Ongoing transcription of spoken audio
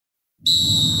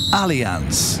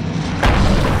Allianz.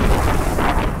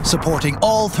 Supporting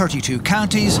all 32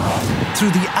 counties through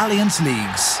the Allianz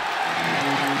Leagues.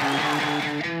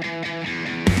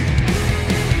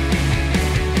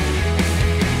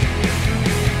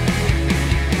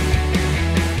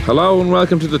 Hello and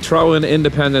welcome to the Throw-In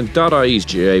Independent.ie's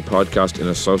GA podcast in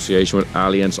association with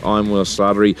Allianz. I'm Will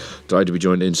Slattery, delighted to be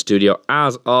joined in studio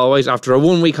as always after a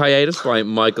 1 week hiatus by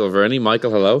Michael Verney.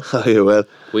 Michael, hello. How you well?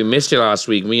 We missed you last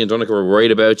week. Me and Donncha were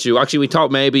worried about you. Actually, we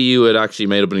thought maybe you had actually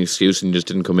made up an excuse and you just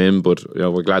didn't come in, but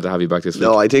we're glad to have you back this week.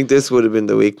 No, I think this would have been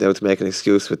the week now to make an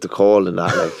excuse with the cold and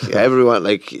that. Like everyone,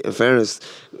 like in fairness,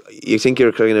 you think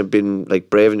you're kind of been like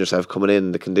braving yourself coming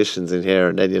in the conditions in here,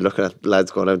 and then you're looking at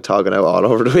lads going out togging out all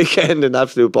over the weekend in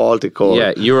absolute Baltic cold.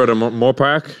 Yeah, you were at a Moore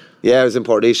Park? Yeah, I was in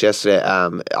Portlaoise yesterday.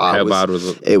 How bad was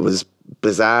it? It was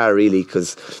bizarre, really,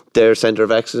 because their centre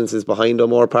of excellence is behind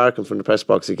O'Moore Park, and from the press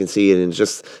box you can see it, and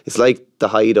it's like the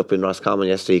hide up in Roscommon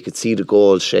yesterday. You could see the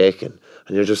goals shaking,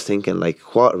 and you're just thinking, like,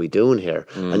 what are we doing here?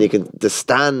 And the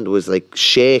stand was like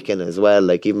shaking as well,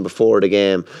 like even before the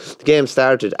game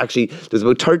started. Actually, there was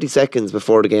about 30 seconds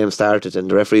before the game started,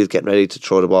 and the referee was getting ready to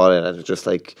throw the ball in, and it was just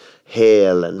like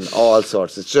hail and all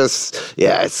sorts. It's just,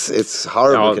 yeah, it's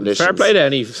horrible conditions. Fair play to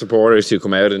any supporters who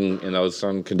come out in those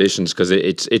conditions, because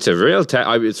it's a real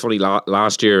it's funny,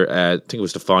 last year, I think it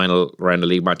was the final round of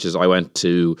league matches, I went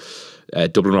to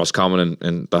Dublin Roscommon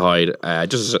in the Hyde,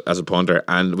 just as a punter,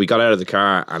 and we got out of the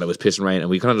car and it was pissing rain, and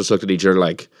we kind of just looked at each other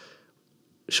like,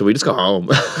 should we just go home?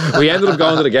 We ended up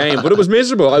going to the game, but it was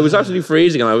miserable. I was absolutely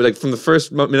freezing, and I was like, from the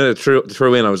first minute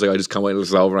threw in, I was like, I just can't wait till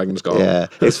it's over, I can just go home. Yeah,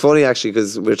 it's funny actually,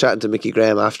 because we were chatting to Mickey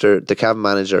Graham after, the cabin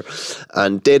manager,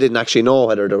 and they didn't actually know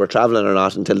whether they were travelling or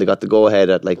not until they got the go-ahead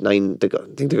at like 9, I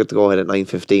think they got the go-ahead at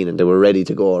 9:15, and they were ready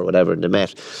to go or whatever, and they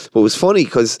met. But it was funny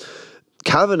because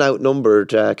Cavan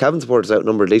supporters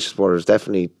outnumbered Laois supporters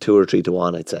definitely 2 or 3 to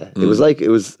 1, I'd say. It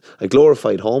was a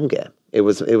glorified home game. It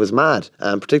was mad,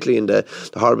 particularly in the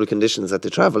horrible conditions that they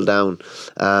travelled down.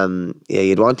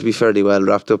 You'd want to be fairly well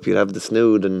wrapped up. You'd have the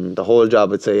snood and the whole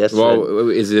job, I'd say, yesterday. Well,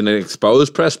 is it an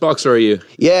exposed press box, or are you?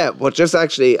 Yeah, but just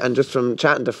actually, and just from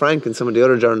chatting to Frank and some of the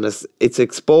other journalists, it's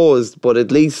exposed, but at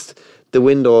least the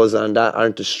windows and that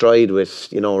aren't destroyed with,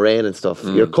 rain and stuff.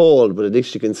 You're cold, but at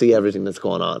least you can see everything that's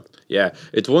going on. Yeah,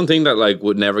 it's one thing that like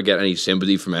would never get any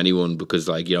sympathy from anyone, because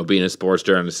like, being a sports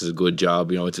journalist is a good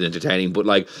job, it's entertaining, but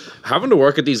like having to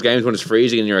work at these games when it's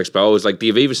freezing and you're exposed, like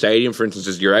the Aviva Stadium, for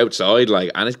instance, you're outside,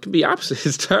 like, and it can be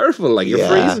it's terrible, like you're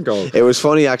freezing cold. It was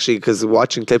funny actually, because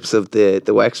watching clips of the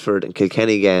Wexford and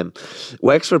Kilkenny game,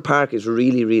 Wexford Park is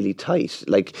really, really tight.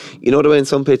 Like, the way in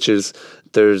some pictures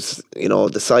there's,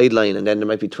 the sideline, and then there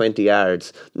might be 20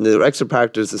 yards. In the Wexford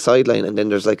Park, there's the sideline, and then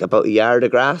there's like about a yard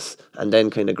of grass, and then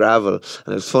kind of gravel. And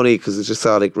it was funny because I just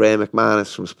saw like Ray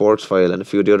McManus from Sportsfile and a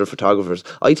few of the other photographers.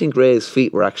 I think Ray's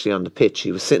feet were actually on the pitch.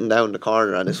 He was sitting down in the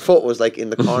corner, and his foot was like in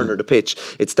the corner of the pitch.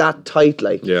 It's that tight,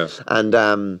 like. Yeah.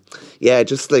 And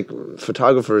just like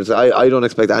photographers, I don't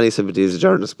expect any sympathy as a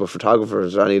journalist, but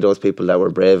photographers or any of those people that were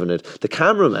braving it, the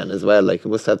cameramen as well, like, it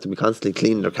must have to be constantly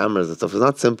cleaning their cameras and stuff. It's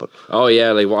not simple. Oh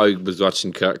yeah, like I was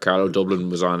watching Carlo Dublin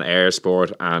was on Air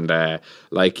Sport, and the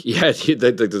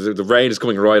rain is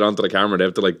coming right onto the camera. They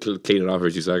have to like clean it off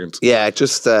every 2 seconds. Yeah, it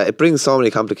just it brings so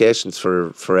many complications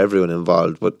for everyone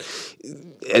involved. But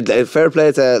fair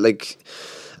play to like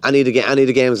any of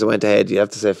the games that went ahead. You have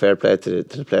to say fair play to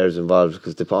the players involved,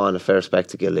 because they put on a fair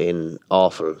spectacle in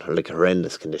awful, like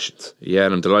horrendous conditions. Yeah,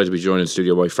 and I'm delighted to be joined in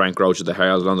studio by Frank Roche of the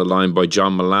Herald, on the line by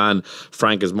John Mullane.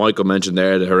 Frank, as Michael mentioned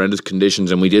there, the horrendous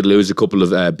conditions, and we did lose a couple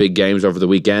of big games over the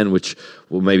weekend, which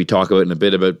we'll maybe talk about in a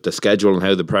bit, about the schedule and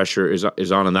how the pressure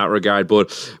is on in that regard.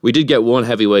 But we did get one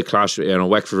heavyweight clash,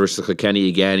 Wexford versus Kilkenny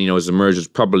again. Has emerged as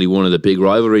probably one of the big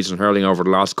rivalries in hurling over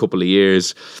the last couple of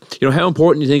years. How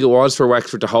important do you think it was for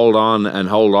Wexford to hold on and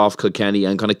hold off Kilkenny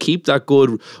and kind of keep that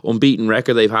good unbeaten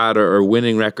record they've had, or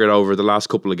winning record over the last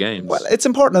couple of games? Well, it's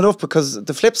important enough, because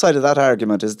the flip side of that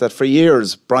argument is that for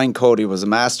years Brian Cody was a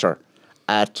master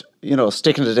at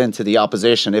sticking it into the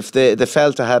opposition. If they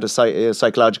felt they had a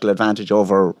psychological advantage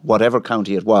over whatever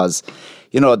county it was,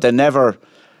 they never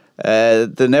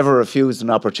refused an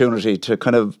opportunity to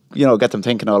kind of get them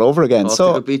thinking all over again. So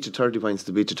they could beat you 30 points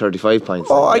to beat you 35 points.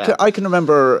 Oh, I can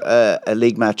remember a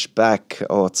league match back.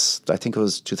 I think it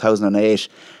was 2008,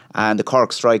 and the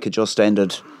Cork strike had just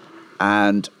ended,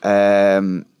 and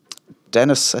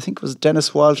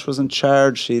Dennis Walsh was in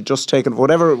charge. He'd just taken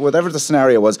whatever the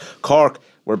scenario was. Cork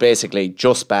were basically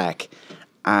just back,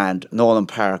 and Nolan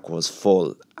Park was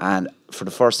full, and for the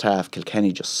first half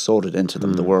Kilkenny just sewed it into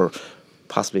them. They were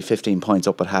possibly 15 points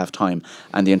up at half time,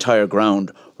 and the entire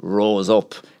ground rose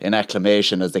up in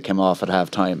acclamation as they came off at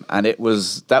half time. And that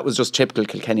was just typical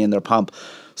Kilkenny in their pomp.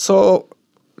 So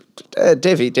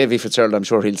Davy Fitzgerald, I'm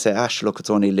sure he'll say, "Ash, look, it's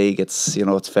only league. It's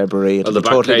it's February. It'll the be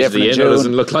totally back page of different the in inn June."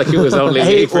 doesn't look like it was only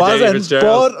league for Davy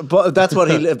Fitzgerald. But that's what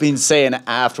he'll have been saying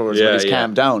afterwards when he's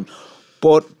calmed down.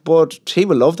 But he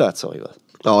will love that, so he will.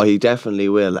 Oh, he definitely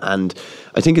will, and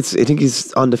I think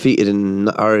he's undefeated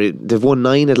they've won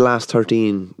 9 of the last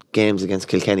 13 games against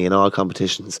Kilkenny in all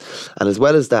competitions, and as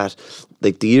well as that,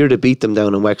 like the year they beat them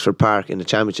down in Wexford Park in the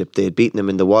championship, they had beaten them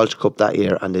in the Walsh Cup that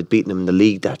year, and they'd beaten them in the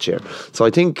league that year. So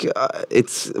I think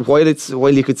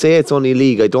while you could say it's only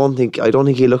league, I don't think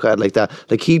he look at it like that.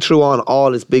 Like, he threw on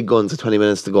all his big guns at 20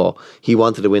 minutes to go. He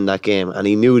wanted to win that game, and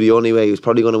he knew the only way he was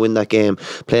probably going to win that game,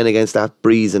 playing against that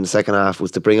breeze in the second half,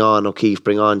 was to bring on O'Keefe,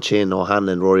 bring on Chin,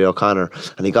 O'Hanlon, Rory O'Connor,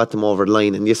 and he got them over the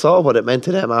line, and you saw what it meant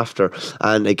to them after.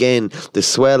 And again, the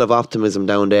swell of optimism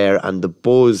down there and the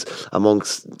buzz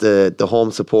amongst the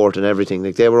home support and everything,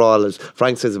 like, they were all, as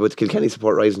Frank says about the Kilkenny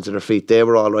support rising to their feet, they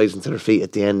were all rising to their feet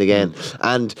at the end again.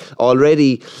 And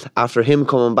already after him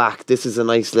coming back, this is a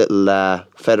nice little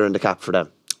feather in the cap for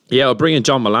them. Yeah, I'll bring in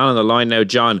John Mullane on the line now.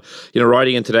 John,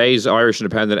 writing in today's Irish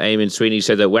Independent, Eamon Sweeney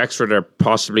said that Wexford are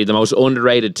possibly the most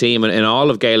underrated team in all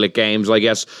of Gaelic games. I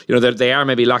guess, they are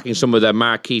maybe lacking some of the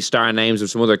marquee star names of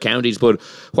some other counties, but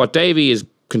what Davy has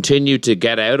continued to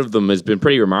get out of them has been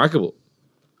pretty remarkable.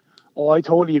 Oh, I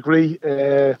totally agree.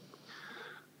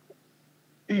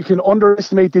 You can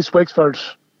underestimate this Wexford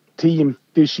team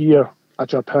this year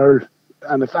at your peril.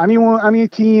 And if any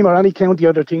team or any county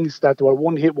other things that were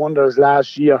one-hit wonders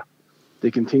last year,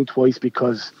 they can think twice,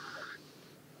 because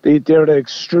they're going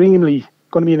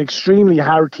to be an extremely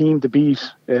hard team to beat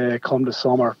come the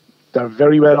summer. They're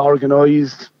very well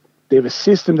organised. They have a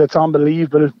system that's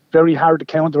unbelievable, very hard to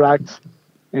counteract,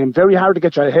 and very hard to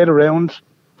get your head around.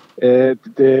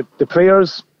 The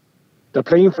players, they're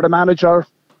playing for the manager.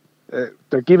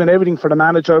 They're giving everything for the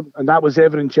manager, and that was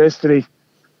evident yesterday.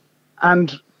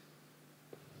 And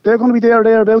they're going to be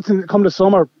thereabouts and come the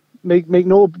summer. Make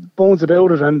no bones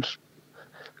about it. And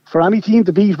for any team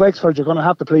to beat Wexford, you're going to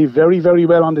have to play very, very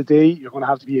well on the day. You're going to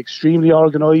have to be extremely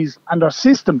organised. And their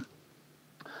system,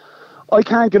 I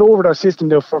can't get over their system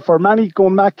now. For many,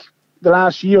 going back the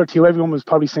last year or two, everyone was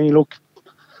probably saying, look,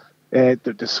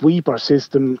 the sweeper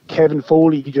system, Kevin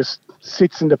Foley, he just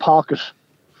sits in the pocket.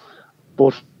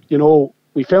 But,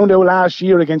 we found out last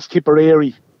year against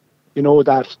Tipperary,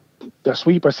 that their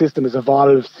sweeper system has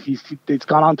evolved. It's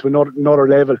gone on to another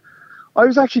level. I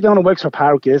was actually down in Wexford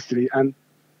Park yesterday, and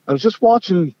I was just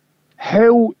watching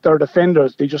how their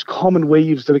defenders, they just come in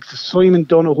waves. They're like Simon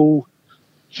Donoghue,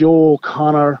 Joe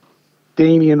O'Connor,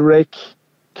 Damien Rick,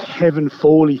 Kevin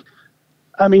Foley.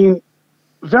 I mean,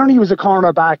 Verney was a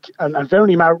cornerback, and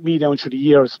Verney marked me down through the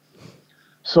years.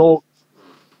 So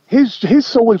his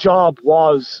sole job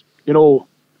was, to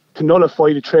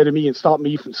nullify the threat of me and stop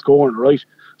me from scoring, right?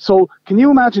 So can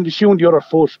you imagine the shoe on the other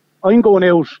foot? I'm going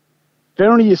out.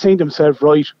 Verney is saying to himself,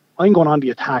 right, I'm going on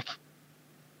the attack.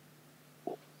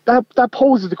 That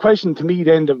poses the question to me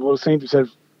then, that I was saying to himself,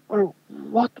 well,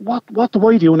 what do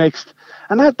I do next?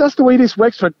 And that's the way this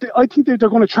Wexford, I think they're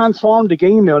going to transform the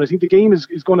game now. And I think the game is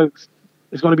going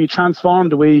to be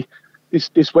transformed the way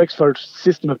this Wexford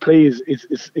system of play is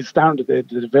starting to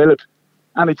develop.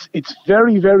 And it's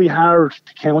very, very hard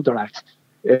to counteract.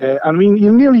 I mean,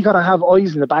 you nearly got to have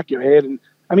eyes in the back of your head. And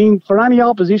I mean, for any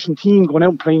opposition team going out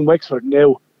and playing Wexford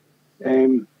now,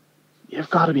 you've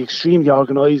got to be extremely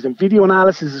organised, and video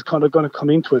analysis is kind of going to come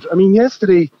into it. I mean,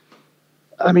 yesterday,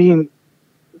 the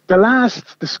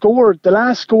last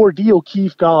score deal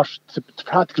Keith got to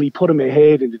practically put him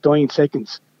ahead in the dying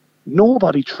seconds,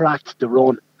 nobody tracked the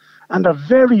run. And they're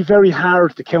very, very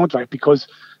hard to counteract, because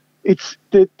it's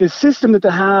the system that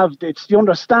they have, it's the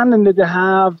understanding that they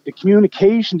have, the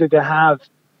communication that they have.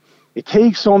 It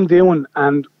takes some doing,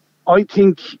 and I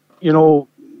think,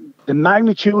 the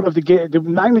magnitude of the game, the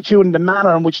magnitude and the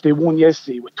manner in which they won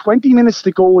yesterday, with 20 minutes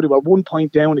to go, they were 1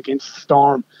 point down against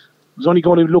Storm. It was only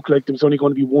going to look like there was only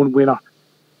going to be one winner.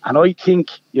 And I think,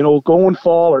 going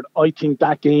forward, I think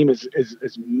that game is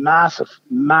massive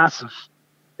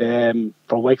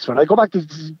for Wexford. I go back to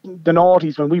the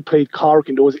noughties when we played Cork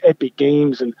in those epic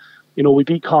games, and we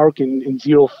beat Cork in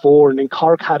 0-4, and then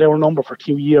Cork had our number for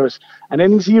 2 years, and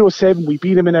then in 0-7 we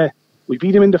beat them in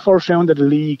the first round of the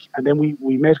league, and then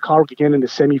we met Cork again in the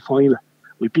semi-final.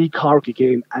 We beat Cork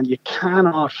again, and you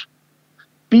cannot,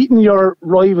 beating your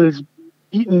rivals,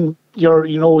 beating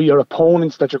your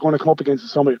opponents that you're going to come up against in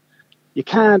summer, you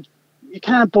can't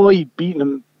buy beating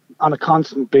them on a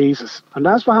constant basis. And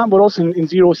that's what happened with us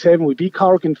in 07. We beat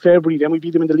Cork in February, then we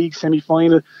beat them in the league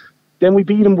semi-final. Then we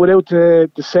beat them without the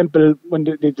Semple, when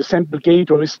the Semple gate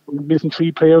was missing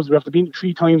 3 players. We have to beat them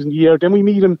 3 times in the year. Then we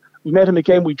met them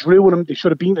again, we drew with them. They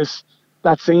should have beaten us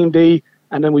that same day,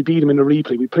 and then we beat them in a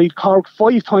replay. We played Cork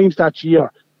 5 times that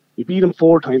year. We beat them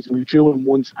 4 times, and we drew them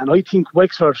once. And I think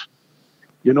Wexford,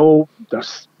 they're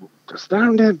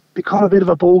starting to become a bit of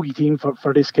a bogey team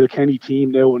for this Kilkenny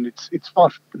team now, and it's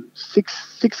what,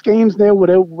 six games now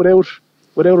without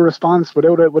a response,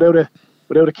 without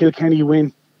a Kilkenny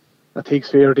win. That takes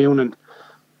fair down, and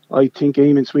I think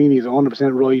Eamon Sweeney is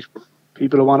 100% right.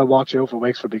 People will want to watch out for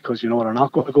Wexford because they're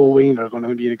not going to go away, and they're going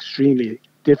to be an extremely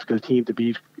difficult team to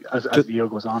beat as the year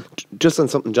goes on. Just on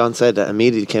something John said that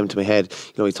immediately came to my head,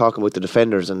 he's talking about the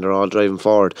defenders and they're all driving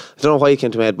forward. I don't know why he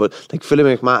came to my head, but like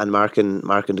Philip McMahon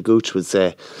marking the Gooch would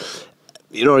say,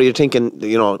 you're thinking,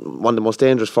 one of the most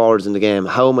dangerous forwards in the game,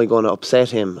 how am I going to upset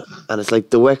him? And it's like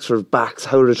the Wexford backs,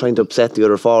 how are they trying to upset the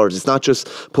other forwards? It's not just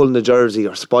pulling the jersey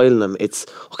or spoiling them. It's,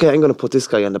 okay, I'm going to put this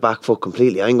guy on the back foot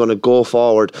completely. I'm going to go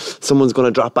forward. Someone's going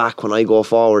to drop back when I go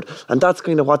forward. And that's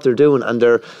kind of what they're doing. And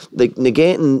they're like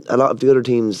negating a lot of the other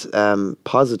teams'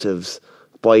 positives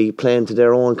by playing to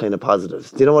their own kind of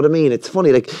positives. Do you know what I mean? It's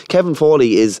funny, like Kevin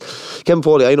Foley,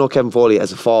 I know Kevin Foley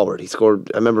as a forward. He scored,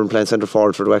 I remember him playing centre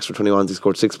forward for the Wexford 21s, he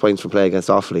scored 6 points from play against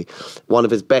Offaly. One of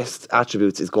his best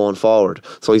attributes is going forward.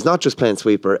 So he's not just playing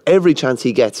sweeper. Every chance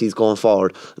he gets, he's going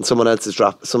forward, and someone else is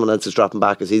dropping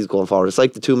back as he's going forward. It's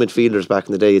like the 2 midfielders back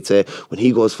in the day. You'd say, when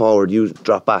he goes forward, you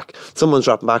drop back. Someone's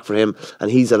dropping back for him,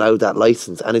 and he's allowed that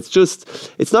licence. And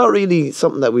it's not really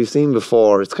something that we've seen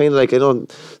before. It's kind of like, I know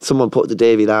someone put the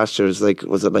Davy last year,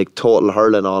 was it like total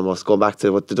hurling almost, going back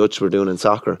to what the Dutch were doing in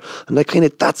soccer, and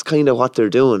that's kind of what they're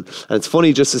doing. And it's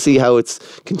funny just to see how it's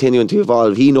continuing to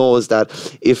evolve. He knows that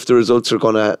if the results are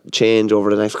going to change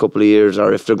over the next couple of years,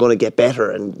 or if they're going to get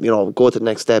better and go to the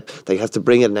next step, they have to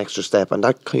bring it an extra step, and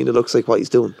that kind of looks like what he's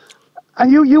doing.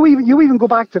 And you even go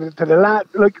back to the lad,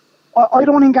 like I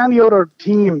don't think any other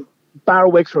team bar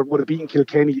Wexford would have beaten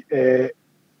Kilkenny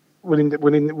in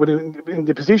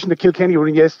the position that Kilkenny were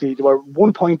in yesterday. They were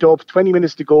 1 point up, 20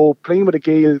 minutes to go, playing with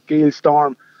a Gale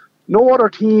Storm. No other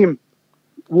team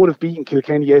would have beaten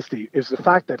Kilkenny yesterday. It's the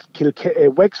fact that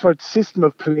Wexford's system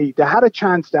of play, they had a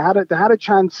chance. They had a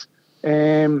chance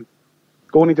going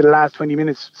into the last 20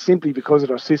 minutes simply because of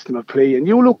their system of play. And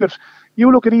you look at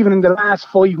even in the last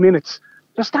 5 minutes,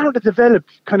 they're starting to develop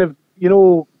kind of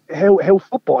how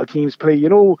football teams play.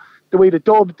 The way the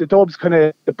Dubs kind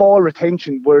of the ball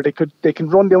retention, where they can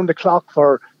run down the clock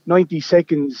for 90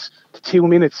 seconds to 2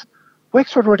 minutes.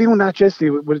 Wexford were doing that yesterday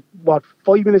with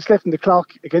 5 minutes left in the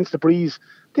clock against the Breeze.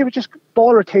 They were just,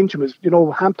 ball retention was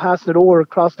hand passing it over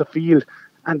across the field,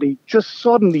 and they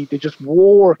just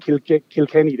wore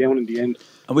Kilkenny down in the end.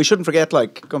 And we shouldn't forget,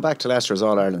 like going back to last year's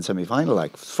All-Ireland semi-final,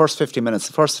 like first 50 minutes,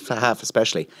 the first half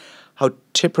especially, how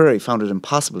Tipperary found it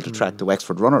impossible to track the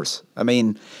Wexford runners. I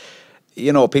mean,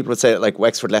 people would say like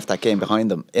Wexford left that game behind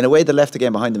them. In a way, they left the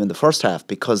game behind them in the first half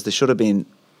because they should have been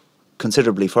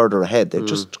considerably further ahead. They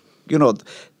just,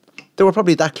 they were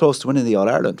probably that close to winning the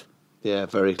All-Ireland. Yeah,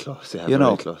 very close. Yeah,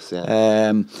 very close.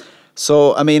 Yeah.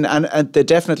 So, I mean, and they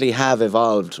definitely have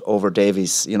evolved over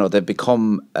Davies. They've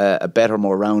become a better,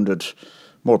 more rounded,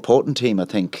 more potent team, I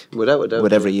think, without a doubt,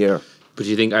 with every year. But do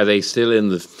you think, are they still in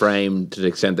the frame to the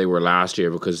extent they were last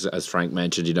year? Because as Frank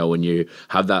mentioned, when you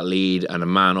have that lead and a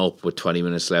man up with 20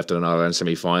 minutes left in an All-Ireland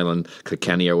semi-final, and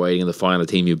Kilkenny are waiting in the final,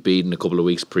 team you've beaten a couple of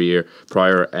weeks prior,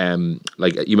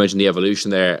 like you mentioned the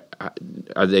evolution there,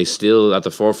 are they still at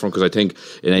the forefront? Because I think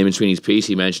in Eamon Sweeney's piece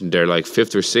he mentioned they're like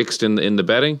 5th or 6th in the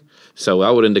betting. So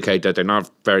that would indicate that they're not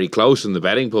very close in the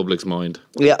betting public's mind.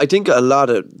 Yeah, I think a lot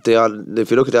of if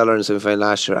you look at the All-Ireland semi-final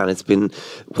last year, and it's been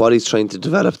what he's trying to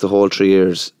develop the whole 3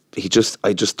 years,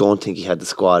 I just don't think he had the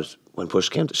squad when push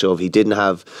came to shove. He didn't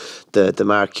have the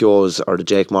Mark Keoghs or the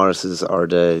Jake Morrises or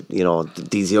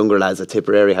these younger lads that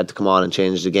Tipperary had to come on and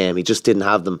change the game. He just didn't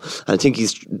have them, and I think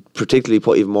he's particularly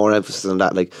put even more emphasis on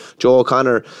that. Like Joe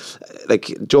O'Connor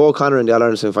in the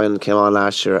All-Ireland semi-final came on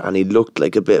last year, and he looked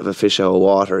like a bit of a fish out of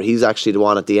water. He's actually the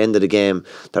one at the end of the game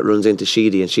that runs into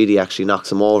Sheedy, and Sheedy actually knocks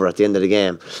him over at the end of the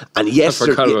game. And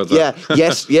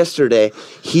yesterday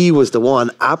he was the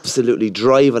one absolutely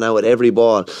driving out with every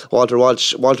ball. Walter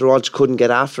Walsh couldn't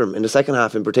get after him in the second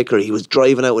half in particular. He was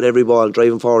driving out with every ball,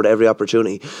 driving forward every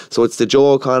opportunity. So it's the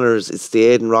Joe O'Connors, it's the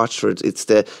Aidan Rochfords, it's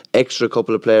the extra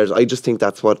couple of players. I just think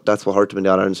that's what hurt them in the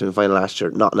All-Ireland semi-final last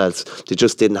year. Nothing else. They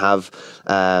just didn't have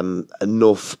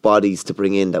enough bodies to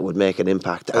bring in that would make an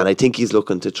impact, and I think he's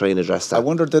looking to try and address that. I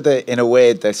wonder, did they, in a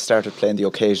way, they started playing the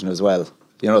occasion as well?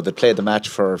 they played the match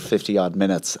for 50 odd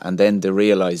minutes, and then they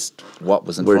realised what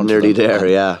was in We're front nearly of them. there,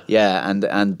 yeah. Yeah, and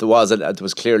there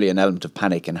was clearly an element of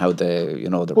panic in how their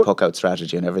puck out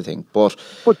strategy and everything. But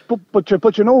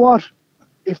you know what?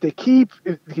 If they keep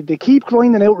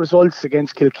grinding out results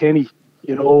against Kilkenny,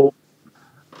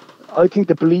 I think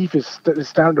the belief is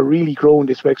starting to really grow in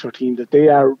this Wexford team, that they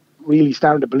are really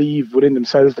starting to believe within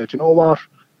themselves that, you know what,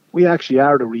 we actually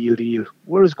are the real deal.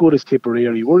 We're as good as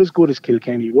Tipperary, we're as good as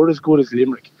Kilkenny, we're as good as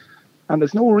Limerick. And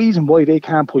there's no reason why they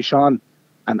can't push on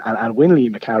and win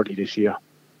Liam McCarthy this year.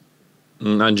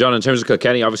 And John, in terms of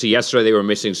Kilkenny, obviously yesterday they were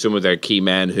missing some of their key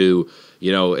men who,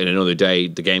 in another day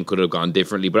the game could have gone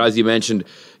differently. But as you mentioned,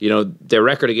 their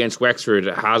record against Wexford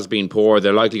has been poor.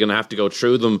 They're likely going to have to go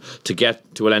through them to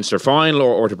get to a Leinster final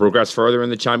or to progress further in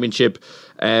the championship.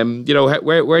 Where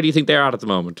do you think they're at the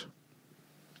moment?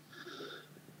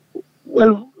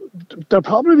 Well, they're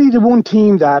probably the one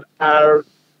team that are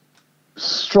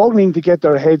struggling to get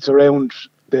their heads around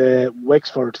the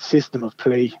Wexford system of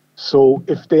play. So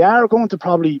if they are going to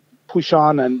probably push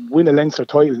on and win a Leinster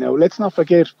title, now let's not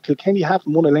forget Kilkenny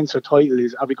haven't won a Leinster title.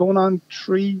 Are we going on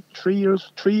three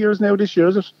years now this year,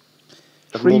 is it?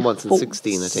 3 months and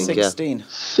 16, I think. 16. Yeah.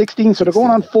 16, so they're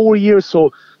going on 4 years.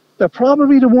 So they're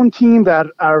probably the one team that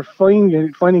are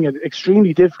finding it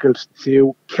extremely difficult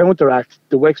to counteract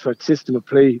the Wexford system of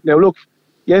play. Now look,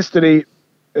 yesterday,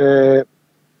 what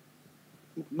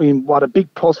a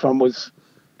big plus from was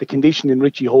the condition in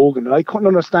Richie Hogan. And I couldn't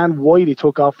understand why they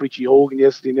took off Richie Hogan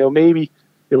yesterday. Now, maybe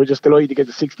they were just delighted to get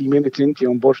the 60 minutes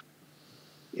into him, but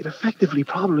it effectively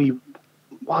probably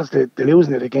was the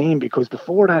losing of the game, because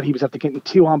before that he was after getting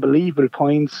 2 unbelievable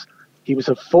points. He was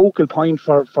a focal point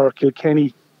for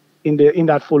Kilkenny in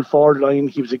that full forward line.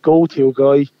 He was a go-to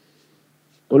guy.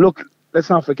 But look, let's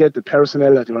not forget the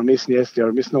personnel that they were missing yesterday. They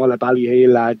were missing all the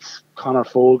Ballyhale lads, Conor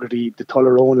Fogarty, the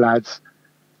Tullerone lads.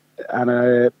 And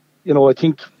I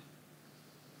think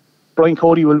Brian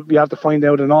Cody we have to find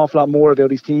out an awful lot more about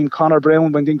his team. Conor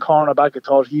Brown went in cornerback. I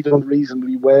thought he done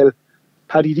reasonably well.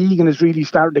 Paddy Deegan is really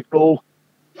starting to grow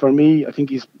for me. I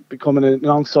think he's becoming an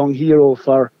unsung hero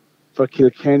for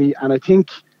Kilkenny. And I think,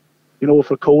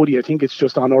 for Cody, I think it's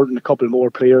just unearthing a couple more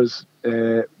players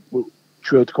throughout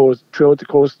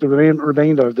the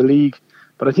remainder of the league.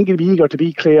 But I think he'll be eager to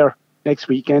be clear next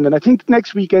weekend. And I think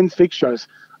next weekend's fixtures,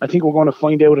 I think we're going to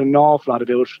find out an awful lot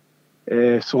about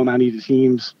so many of the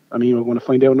teams. I mean, we're going to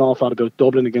find out an awful lot about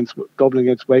Dublin against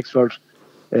Wexford,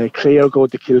 Clare go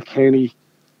to Kilkenny,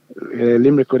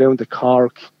 Limerick go down to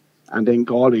Cork, and then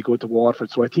Galway go to Waterford.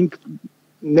 So I think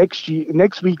next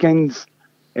weekend's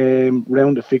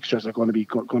round of fixtures are going to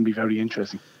be very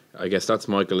interesting. I guess that's,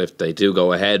 Michael, if they do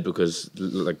go ahead, because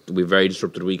we very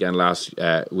disrupted weekend last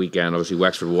weekend. Obviously,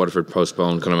 Wexford, Waterford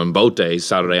postponed kind of on both days,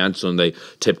 Saturday and Sunday.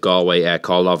 Tip Galway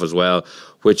called off as well,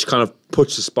 which kind of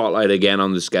puts the spotlight again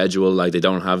on the schedule. Like, they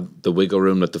don't have the wiggle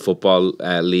room that the football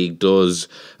league does.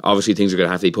 Obviously, things are going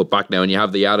to have to be put back now, and you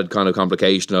have the added kind of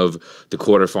complication of the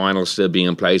quarterfinals still being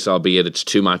in place, albeit it's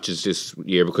 2 matches this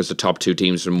year, because the top 2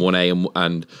 teams from 1A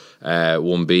and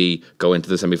 1B go into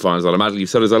the semi-finals automatically.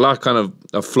 So there's a lot kind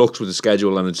of flux with the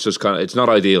schedule, and it's just it's not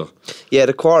ideal.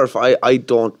 Yeah, I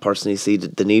don't personally see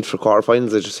the need for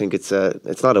quarterfinals. I just think it's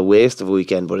not a waste of a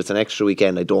weekend, but it's an extra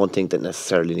weekend. I don't think that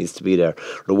necessarily needs to be there.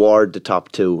 Reward the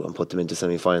top 2 and put them into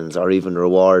semi-finals, or even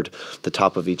reward the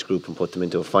top of each group and put them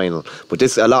into a final. But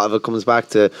a lot of it comes back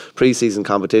to pre-season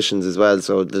competitions as well.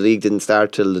 So the league didn't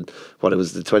start till the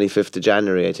 25th of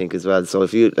January, I think, as well. So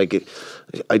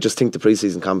I just think the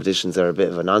pre-season competitions are a bit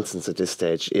of a nonsense at this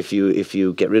stage. If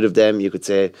you get rid of them, you could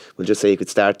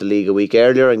start the league a week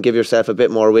earlier and give yourself a bit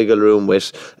more wiggle room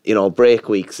with break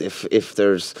weeks. If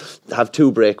have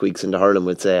 2 break weeks in the hurling,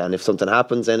 we'd say, and if something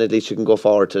happens, then at least you can go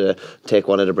forward to take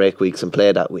one of the break weeks and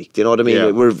play that week. Do you know what I mean?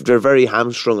 Yeah. They're very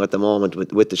hamstrung at the moment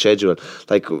with the schedule.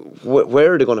 Like,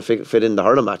 where are they going to fit in the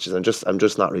hurling matches? I'm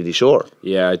just not really sure.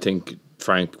 Yeah, I think,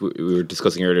 Frank, we were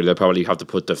discussing earlier, they'll probably have to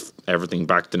put everything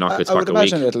back, the knockouts back a week. I would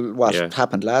imagine it'll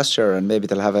happened last year, and maybe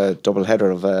they'll have a double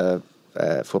header of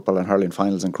football and hurling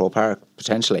finals in Croke Park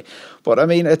potentially. But I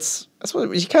mean,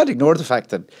 you can't ignore the fact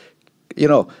that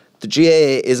the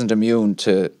GAA isn't immune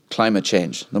to climate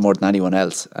change no more than anyone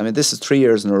else. I mean, this is 3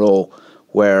 years in a row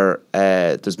where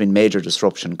there's been major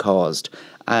disruption caused,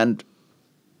 and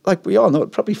like we all know,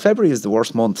 probably February is the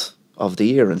worst month of the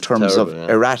year in terms of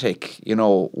erratic,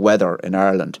 weather in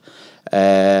Ireland.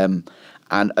 And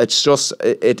it's just,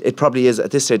 it probably is,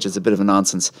 at this stage, it's a bit of a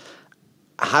nonsense.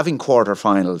 Having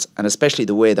quarterfinals, and especially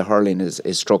the way the hurling is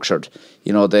structured,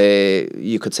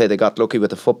 you could say they got lucky with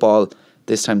the football.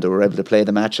 This time they were able to play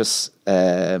the matches,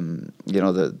 the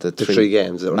 3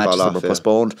 games that were matches that were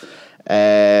postponed.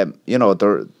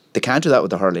 They can't do that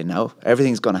with the hurling now.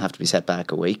 Everything's going to have to be set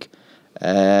back a week.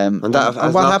 And that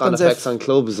has what knock-on happens effects on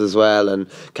clubs as well, and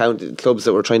clubs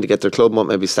that were trying to get their club month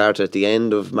maybe started at the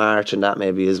end of March, and that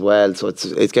maybe as well. So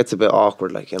it gets a bit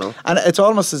awkward, And it's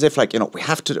almost as if we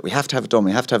have to have it done.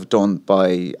 We have to have it done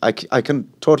by. I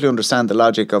can totally understand the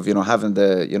logic of having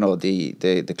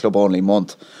the club only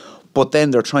month, but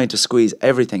then they're trying to squeeze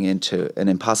everything into an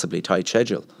impossibly tight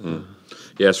schedule. Mm.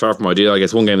 Yeah, it's far from ideal. I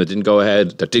guess one game that did go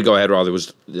ahead rather,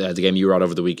 was the game you were at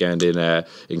over the weekend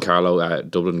in Carlow,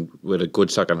 Dublin, with a good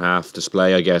second half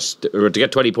display. I guess to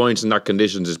get 20 points in that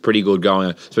conditions is pretty good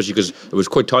going, especially because it was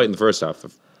quite tight in the first half.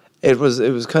 It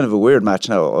was kind of a weird match.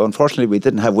 Now, unfortunately, we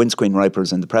didn't have windscreen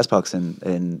wipers in the press box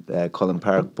in Cullen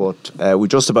Park, but we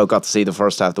just about got to see the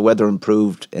first half. The weather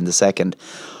improved in the second,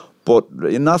 but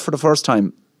not for the first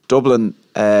time. Dublin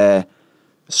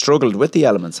struggled with the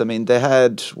elements. I mean, they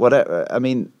had whatever. I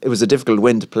mean, it was a difficult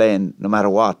wind to play in no matter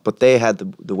what, but they had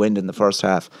the wind in the first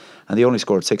half, and they only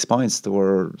scored 6 points. They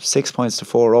were 6 points to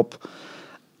 4 up,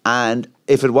 and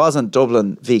if it wasn't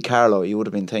Dublin v Carlow, you would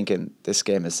have been thinking this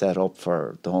game is set up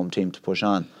for the home team to push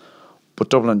on. But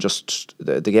Dublin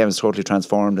the game was totally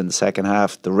transformed in the second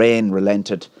half. The rain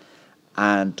relented,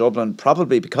 and Dublin,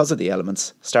 probably because of the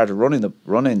elements, started running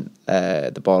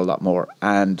the ball a lot more.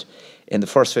 And in the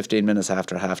first 15 minutes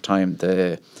after half-time,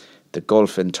 the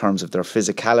gulf in terms of their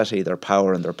physicality, their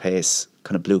power and their pace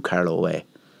kind of blew Carlow away.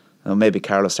 Now, maybe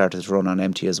Carlow started to run on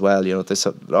empty as well. This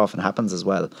often happens as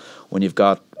well when you've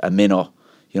got a minnow,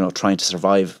 trying to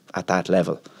survive at that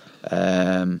level.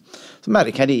 So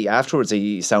Matty Kenny, afterwards,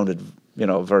 he sounded,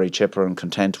 very chipper and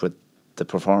content with the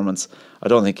performance. I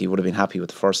don't think he would have been happy with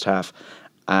the first half.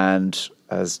 And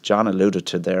as John alluded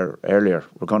to there earlier,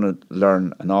 we're going to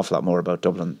learn an awful lot more about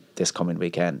Dublin this coming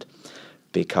weekend,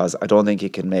 because I don't think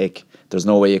there's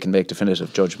no way you can make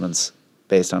definitive judgments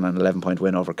based on an 11-point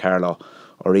win over Carlow,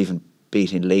 or even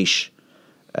beating Laois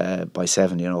by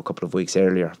 7, a couple of weeks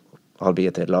earlier,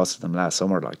 albeit they'd lost to them last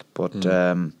summer. But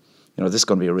this is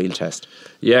going to be a real test.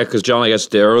 Yeah, because John, I guess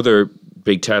their other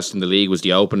big test in the league was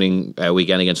the opening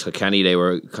weekend against Kilkenny. They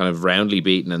were kind of roundly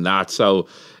beaten in that, so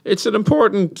it's an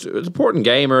important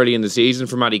game early in the season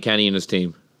for Matty Kenny and his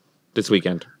team this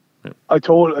weekend. Yeah. I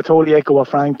totally echo what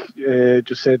Frank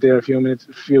just said there a few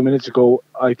minutes ago.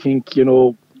 I think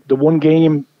the one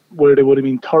game where they would have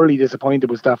been thoroughly disappointed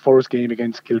was that first game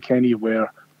against Kilkenny,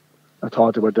 where I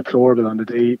thought they were deplorable on the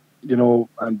day.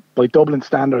 And by Dublin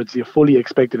standards, you fully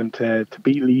expected them to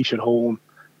beat Laois at home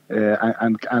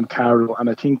and Carlow.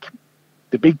 And I think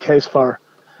the big test for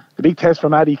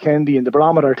Matty Kennedy and the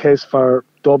barometer test for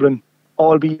Dublin,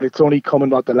 albeit it's only coming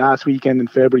the last weekend in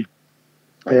February,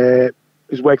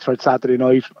 is Wexford Saturday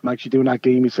night. I'm actually doing that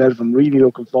game myself. I'm really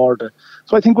looking forward to it.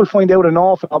 So I think we'll find out an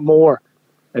awful lot more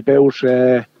about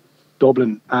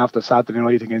Dublin after Saturday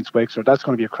night against Wexford. That's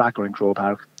going to be a cracker in Croke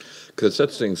Park. Because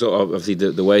such things, so obviously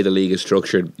the way the league is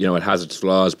structured, it has its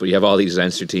flaws, but you have all these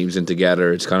Leinster teams in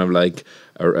together. It's kind of like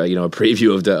a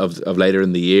preview of later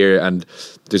in the year, and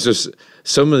there's just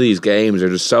some of these games are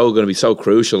just going to be so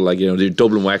crucial. The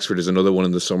Dublin Wexford is another one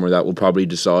in the summer that will probably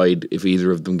decide if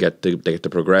either of them get to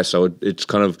progress. So it's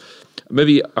kind of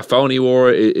maybe a phony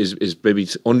war is maybe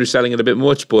underselling it a bit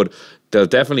much, but there'll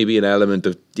definitely be an element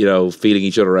of feeling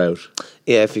each other out.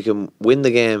 Yeah, if you can win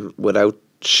the game without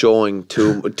showing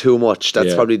too much,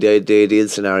 that's probably the ideal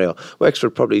scenario.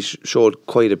 Wexford probably showed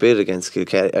quite a bit against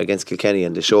Kilkenny,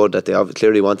 and they showed that they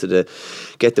clearly wanted to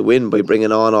get the win by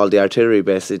bringing on all the artillery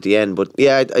base at the end. But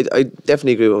yeah, I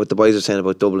definitely agree with what the boys are saying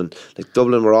about Dublin.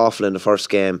 Dublin were awful in the first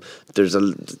game.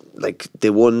 They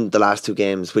won the last 2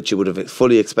 games, which you would have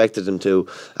fully expected them to,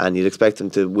 and you'd expect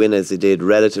them to win as they did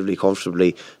relatively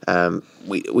comfortably.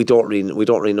 We don't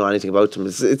really know anything about them.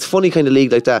 It's a funny kind of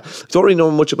league like that. We don't really know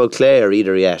much about Clare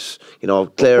either yet.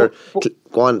 Clare.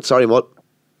 Go on. Sorry, Mutt.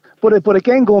 But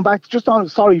again, going back just on,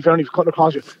 sorry, Verney, for cutting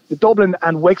across you, the Dublin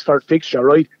and Wexford fixture,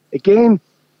 right? Again,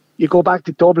 you go back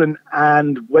to Dublin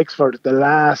and Wexford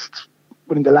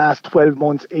within the last 12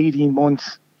 months, 18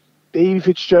 months. Davy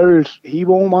Fitzgerald, he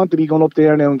won't want to be going up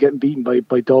there now and getting beaten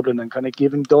by Dublin, and kind of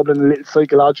giving Dublin a little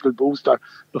psychological booster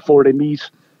before they meet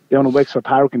down in Wexford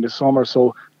Park in the summer.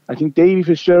 So I think Davy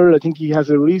Fitzgerald, he has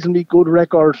a reasonably good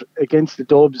record against the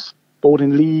Dubs, both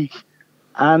in league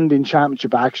and in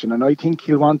championship action, and I think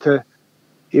he'll want that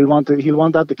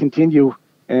to continue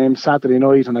Saturday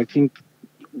night. And I think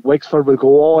Wexford will go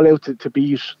all out to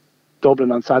beat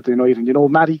Dublin on Saturday night.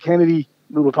 And Matty Kennedy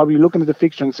will probably be looking at the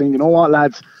fixture and saying, you know what,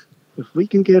 lads, if we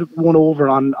can get one over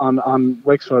on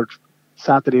Wexford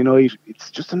Saturday night,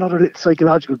 it's just another little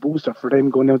psychological booster for them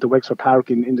going out to Wexford Park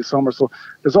in the summer. So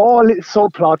there's all little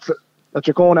subplots that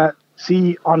you're going to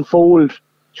see unfold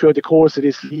throughout the course of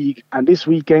this league. And this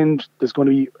weekend, there's going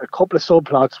to be a couple of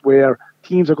subplots where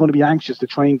teams are going to be anxious to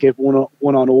try and get one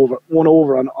over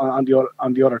on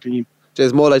the other team.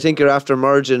 James Mull, I think you're after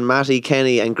merging Matty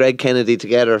Kenny and Greg Kennedy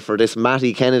together for this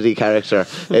Matty Kennedy character.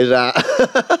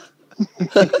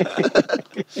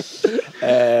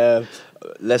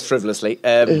 Less frivolously.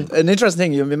 An interesting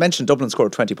thing, you mentioned Dublin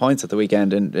scored 20 points at the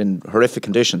weekend in horrific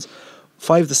conditions.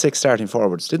 5 of the 6 starting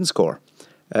forwards didn't score.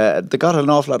 They got an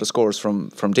awful lot of scores from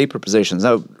deeper positions.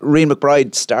 Now, Rian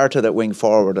McBride started at wing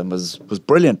forward and was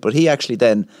brilliant, but he actually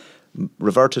then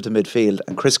reverted to midfield,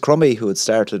 and Chris Crummy, who had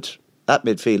started at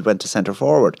midfield, went to centre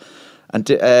forward and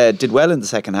did well in the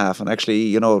second half, and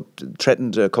actually,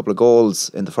 threatened a couple of goals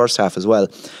in the first half as well.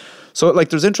 So,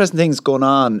 there's interesting things going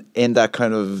on in that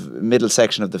kind of middle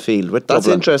section of the field with That's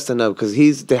Dublin. interesting now,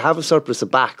 because they have a surplus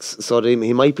of backs, so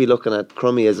he might be looking at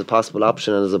Crummy as a possible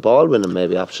option and as a ball-winning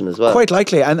maybe option as well. Quite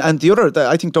likely. And the other,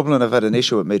 I think Dublin have had an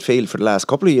issue with midfield for the last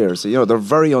couple of years. They're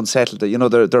very unsettled.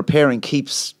 Their pairing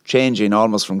keeps changing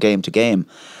almost from game to game.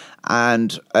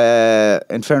 And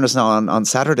in fairness now, on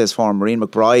Saturday's form, Rian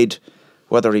McBride,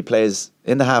 whether he plays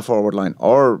in the half-forward line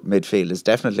or midfield, is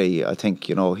definitely, I think,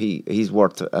 he's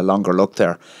worth a longer look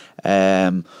there.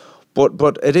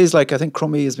 But it is I think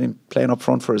Crummy has been playing up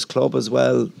front for his club as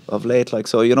well of late.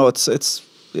 So,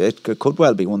 it could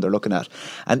well be one they're looking at.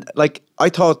 And I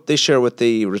thought this year with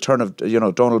the return of,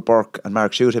 Donald Burke and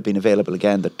Mark Shute had been available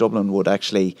again, that Dublin would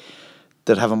actually,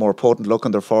 they'd have a more potent look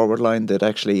on their forward line.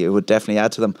 It would definitely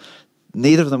add to them.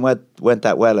 Neither of them went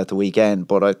that well at the weekend,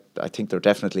 but I think there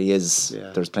definitely is.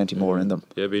 Yeah. There's plenty more in them.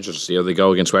 Yeah, it'd be interesting to see how they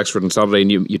go against Wexford on Saturday.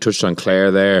 And you touched on Clare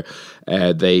there.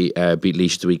 They beat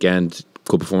Laois the weekend.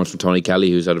 Good performance from Tony Kelly,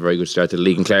 who's had a very good start to the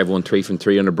league. And Clare have won 3 from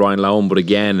 3 under Brian Lowen. But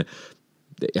again,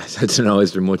 I don't know,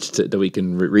 is there much that we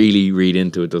can really read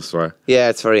into it thus far? Yeah,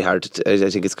 it's very hard. I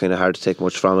think it's kind of hard to take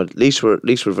much from it.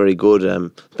 Laois were very good,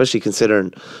 especially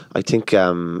considering I think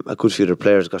a good few of their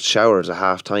players got showers at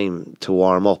half time to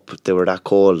warm up. They were that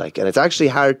cold, and it's actually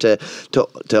hard to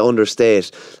understate.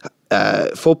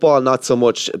 Football, not so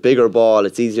much. A bigger ball,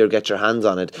 it's easier to get your hands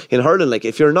on it. In hurling,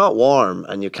 if you're not warm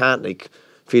and you can't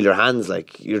feel your hands,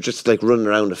 you're just running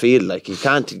around the field, you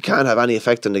can't have any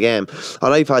effect on the game.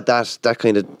 And I've had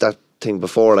that thing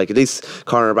before, at least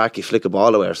cornerback, you flick a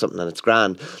ball away or something and it's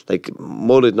grand.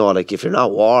 Mulled know, if you're not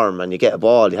warm and you get a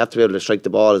ball, you have to be able to strike the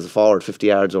ball as a forward 50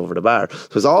 yards over the bar. So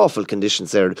it was awful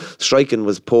conditions there. Striking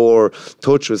was poor,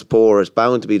 touch was poor, it's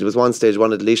bound to be. There was one stage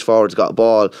one of the Laois forwards got a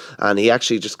ball and he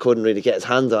actually just couldn't really get his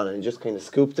hands on it, and he just kind of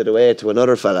scooped it away to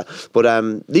another fella. But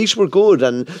Laois were good,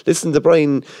 and listen to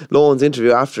Brian Lowen's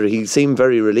interview after, he seemed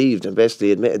very relieved and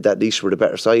basically admitted that Laois were the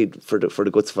better side for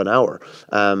the guts of an hour.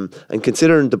 And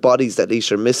considering the bodies that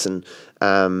Laois are missing,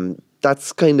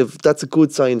 that's a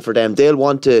good sign for them. They'll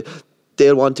want to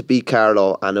beat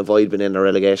Carlow and avoid being in a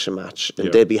relegation match,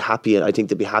 and they'd be happy. I think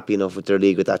they'd be happy enough with their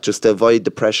league with that, just to avoid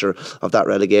the pressure of that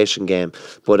relegation game.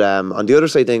 But on the other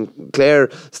side, then Clare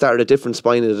started a different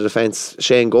spine in the defence.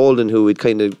 Shane Golden, who we'd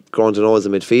kind of grown to know as a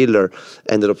midfielder,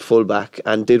 ended up full back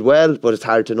and did well, but it's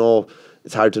hard to know.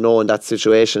 It's hard to know in that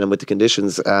situation and with the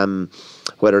conditions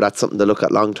whether that's something to look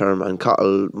at long term. And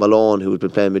Cottle Malone, who had been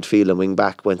playing midfield and wing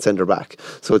back, went centre back.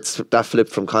 So it's that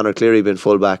flipped from Conor Cleary being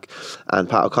full back and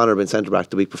Pat O'Connor being centre back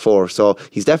the week before. So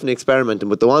he's definitely experimenting.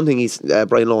 But the one thing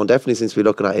Brian Lowen definitely seems to be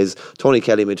looking at is Tony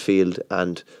Kelly midfield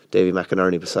and Davy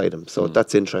McInerney beside him. So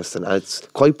that's interesting, and it's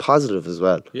quite positive as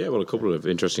well. Yeah, well, a couple of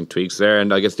interesting tweaks there.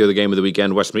 And I guess the other game of the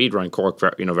weekend, Westmeath ran Cork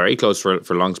very close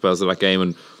for long spells of that game,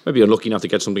 and maybe unlucky not to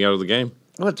get something out of the game.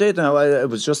 Well, it did. Now it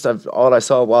was just all I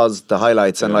saw was the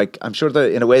highlights, and I'm sure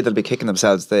that in a way they'll be kicking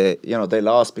themselves. They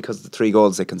lost because of the 3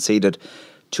 goals they conceded.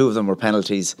 2 of them were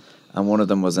penalties, and one of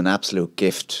them was an absolute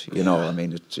gift. It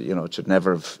should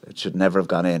never have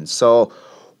gone in. So,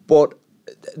 but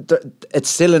it's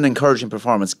still an encouraging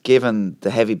performance given the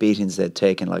heavy beatings they'd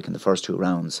taken, in the first 2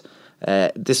 rounds.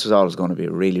 This was always going to be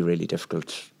a really, really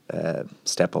difficult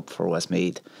step up for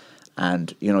Westmeath,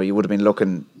 and you would have been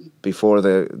looking. Before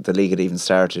the league had even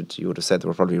started, you would have said there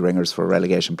were probably ringers for a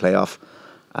relegation playoff,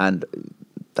 and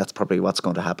that's probably what's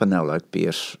going to happen now, be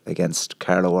it against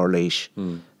Carlow or Laois.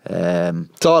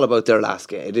 It's all about their last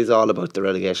game. It is all about the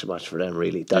relegation match for them,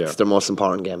 really. That's their most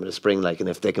important game of the spring, and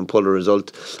if they can pull a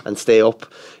result and stay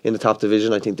up in the top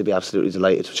division, I think they'd be absolutely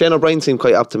delighted. Shane O'Brien seemed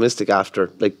quite optimistic after.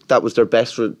 That was their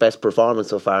best performance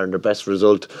so far and their best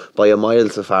result by a mile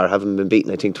so far, having been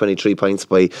beaten, I think, 23 points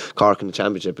by Cork in the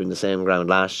Championship in the same ground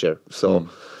last year. So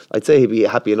I'd say he'd be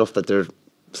happy enough that they're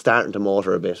starting to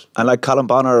motor a bit. And Colin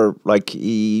Bonner,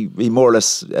 he more or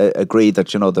less agreed that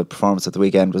the performance at the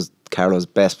weekend was Carlow's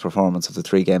best performance of the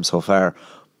 3 games so far,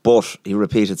 But he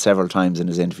repeated several times in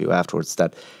his interview afterwards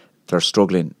that they're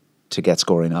struggling to get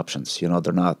scoring options. You know,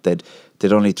 they're not. They'd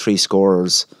only 3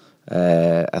 scorers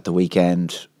at the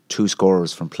weekend, 2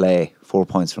 scorers from play, 4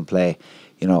 points from play.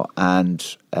 You know,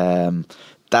 and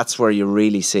that's where you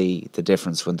really see the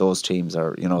difference when those teams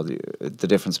are, you know, the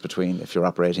difference between if you're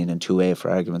operating in 2A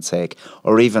for argument's sake,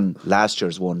 or even last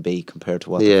year's 1B compared to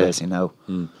what they're facing now.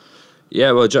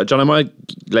 Yeah, well, John, I might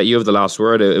let you have the last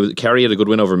word. Kerry had a good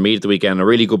win over Meath at the weekend, a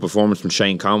really good performance from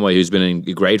Shane Conway, who's been in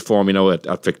great form, you know,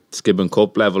 at Fitzgibbon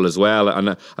Cup level as well,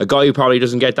 and a guy who probably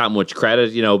doesn't get that much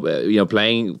credit, you know,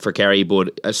 playing for Kerry,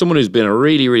 but as someone who's been a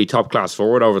really, really top class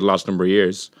forward over the last number of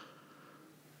years.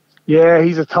 Yeah,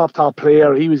 he's a top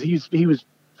player. He was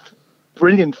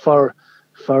brilliant for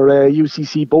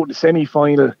UCC, both the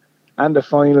semi-final and the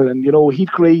final, and you know,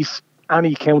 he'd grace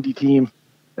any county team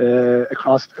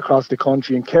across the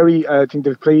country. And Kerry, I think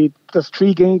they've played just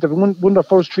 3 games. They've won their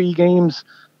first 3 games,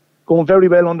 going very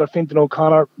well under Fintan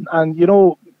O'Connor. And you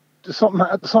know, there's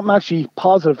something actually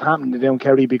positive happening to them,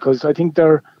 Kerry, because I think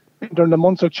they're in the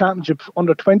Munster Championship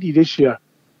under 20 this year.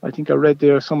 I think I read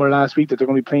there somewhere last week that they're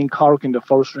going to be playing Cork in the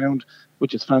first round,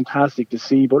 which is fantastic to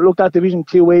see. But look, that Division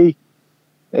 2A,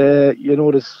 you know,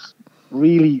 it's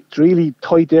really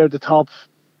tight there at the top.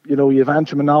 You know, you have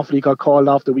Antrim and Offaly got called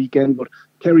off the weekend, but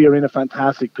Kerry are in a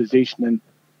fantastic position, and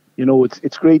you know,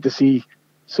 it's great to see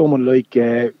someone like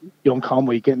young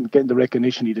Conway getting the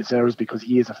recognition he deserves, because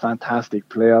he is a fantastic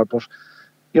player. But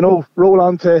you know, roll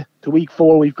on to week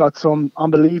 4. We've got some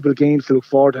unbelievable games to look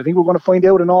forward to. I think we're going to find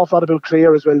out an awful lot about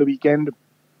Clare as well the weekend.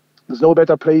 There's no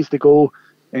better place to go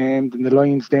than the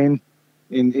Lions Den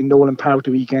in Nolan Park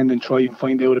the weekend and try and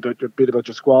find out a bit about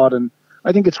your squad. And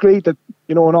I think it's great that,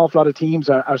 you know, an awful lot of teams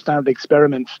are starting to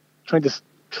experiment, trying to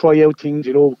try out things.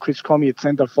 You know, Chris Crummy at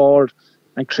centre forward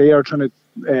and Clare trying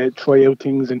to try out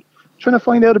things and trying to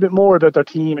find out a bit more about their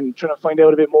team and trying to find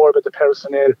out a bit more about the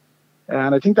personnel.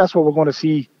 And I think that's what we're going to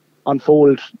see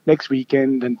unfold next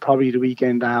weekend and probably the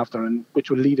weekend after, and which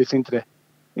will lead us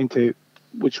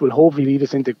which will hopefully lead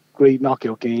us into great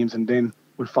knockout games, and then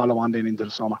we'll follow on then into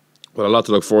the summer. Well, a lot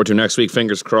to look forward to next week.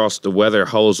 Fingers crossed the weather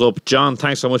holds up. John,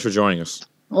 thanks so much for joining us.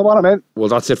 No bother, man. Well,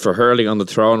 that's it for Hurling on the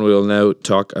Throne. We'll now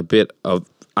talk a bit of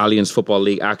Allianz Football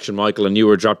League action, Michael, and you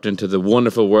were dropped into the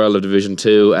wonderful world of Division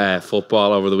 2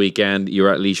 football over the weekend. You were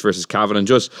at Laois versus Cavan,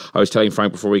 and I was telling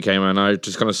Frank before we came on, I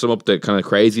just kind of sum up the kind of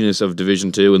craziness of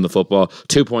Division 2 in the football.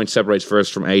 2 points separates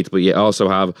first from 8th, but you also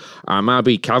have Armagh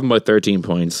beat Cavan by 13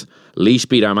 points. Laois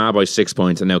beat Armagh by 6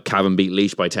 points, and now Cavan beat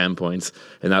Laois by 10 points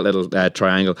in that little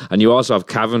triangle. And you also have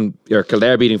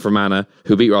Kildare beating Fermanagh,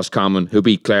 who beat Roscommon, who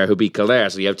beat Clare, who beat Kildare.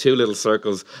 So you have 2 little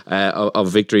circles of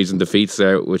victories and defeats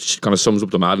there, which kind of sums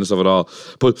up the madness of it all.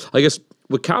 But I guess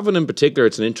with Cavan in particular,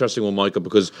 it's an interesting one, Michael,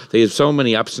 because they have so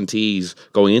many absentees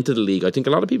going into the league. I think a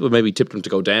lot of people maybe tipped them to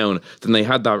go down. Then they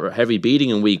had that heavy beating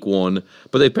in week 1,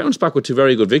 but they bounced back with 2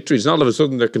 very good victories, and all of a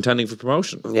sudden they're contending for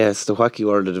promotion. Yeah, it's the wacky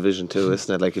world of Division 2,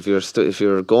 isn't it? Like if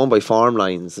you're going by farm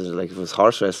lines, like if it was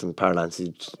horse racing parlance,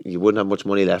 you wouldn't have much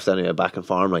money left anyway back in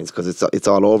farm lines, because it's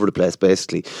all over the place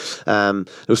basically.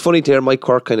 It was funny to hear Mike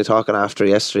Quirk kind of talking after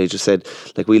yesterday. He just said,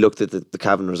 like, we looked at the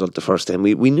Cavan result the first time.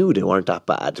 We knew they weren't that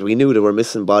bad. We knew they were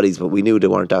missing bodies, but we knew they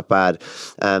weren't that bad.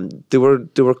 They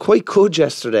were quite good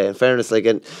yesterday, in fairness. Like,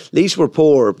 and Laois were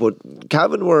poor, but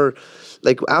Cavan were,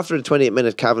 like, after the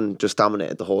 28-minute, Cavan just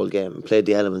dominated the whole game and played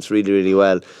the elements really, really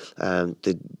well.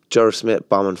 The Ger Smith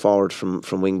bombing forward from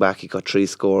wing back, he got 3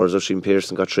 scores. Oisin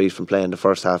Pearson got 3 from playing the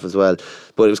first half as well.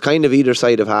 But it was kind of either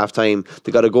side of half time.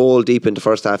 They got a goal deep into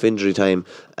first half injury time.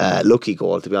 Lucky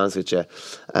goal, to be honest with you.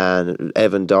 And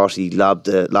Evan Doughty lobbed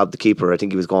the keeper. I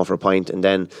think he was going for a point. And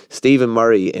then Stephen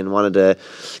Murray, in one of the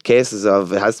cases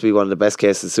of, it has to be one of the best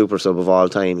cases of super sub of all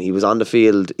time, he was on the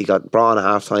field. He got brought on at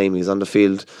half time. He was on the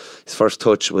field. His first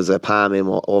touch was a palm in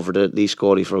over the Laois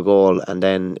goalie for a goal. And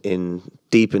then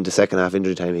deep into second half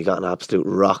injury time, he got an absolute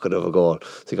rocket of a goal.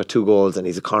 So he got 2 goals, and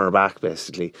he's a corner back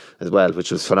basically as well,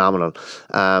 which was phenomenal.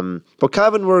 But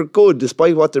Cavan were good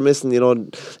despite what they're missing. You know,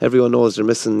 everyone knows they're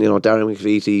missing, you know, Darren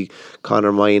McVitie,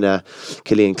 Conor Mina,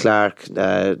 Killian Clark,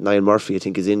 Niall Murphy I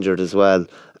think is injured as well.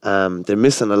 They're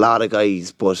missing a lot of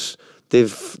guys, but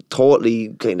they've totally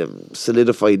kind of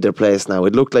solidified their place now.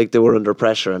 It looked like they were under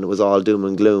pressure and it was all doom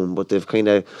and gloom, but they've kind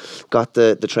of got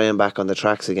the train back on the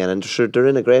tracks again, and sure, they're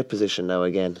in a great position now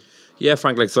again. Yeah,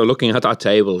 Frank, like, so looking at that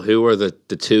table, who are the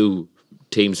 2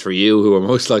 teams for you who are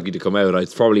most likely to come out?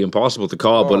 It's probably impossible to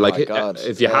call, but like,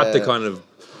 if you had to kind of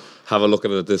have a look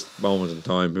at it at this moment in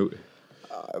time,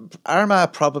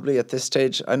 Armagh probably at this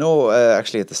stage. I know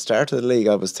actually at the start of the league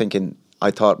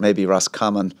I thought maybe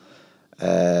Roscommon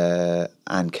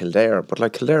and Kildare, but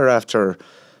like Kildare after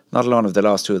Not alone have they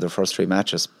lost 2 of their first 3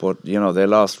 matches, but you know they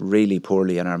lost really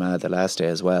poorly in Armagh the last day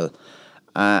as well,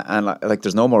 and like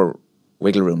there's no more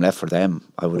wiggle room left for them,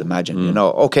 I would imagine. You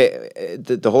know, okay,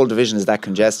 the whole division is that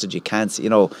congested. You can't, you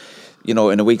know,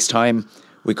 in a week's time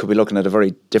we could be looking at a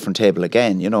very different table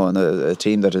again. You know, and a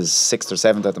team that is 6th or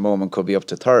 7th at the moment could be up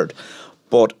to 3rd,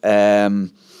 but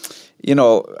you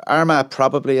know, Armagh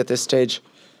probably at this stage.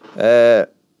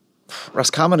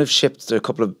 Roscommon have shipped a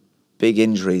couple of big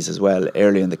injuries as well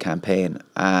early in the campaign,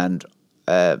 and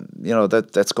you know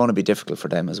that's going to be difficult for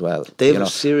them as well. They have a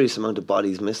serious amount of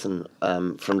bodies missing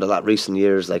from the recent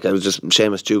years. Like I was just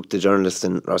Seamus Duke, the journalist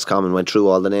in Roscommon, went through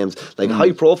all the names, like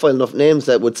high profile enough names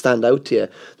that would stand out to you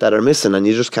that are missing, and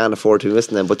you just can't afford to be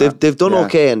missing them. But they've done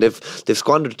okay, and they've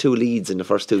squandered 2 leads in the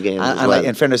first 2 games. And like,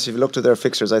 in fairness, if you looked at their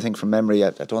fixtures, I think from memory, I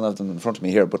don't have them in front of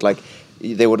me here, but like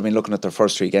they would have been looking at their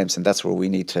first 3 games, and that's where we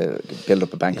need to build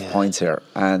up a bank of points here.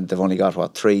 And they've only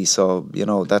got 3, so you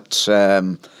know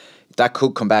that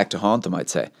could come back to haunt them, I'd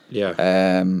say.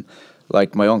 Yeah.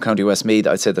 Like my own county, Westmeath,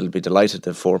 I'd say they'll be delighted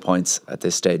to have 4 points at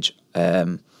this stage.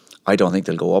 I don't think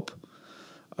they'll go up.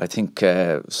 I think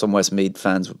some Westmeath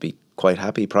fans would be quite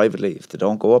happy privately if they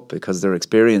don't go up, because their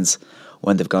experience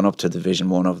when they've gone up to Division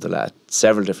 1 over the last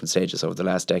several different stages over the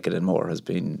last decade and more has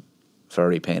been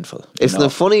very painful. Isn't it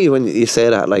funny when you say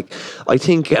that? Like, I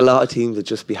think a lot of teams would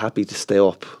just be happy to stay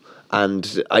up.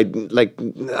 And I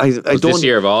don't. This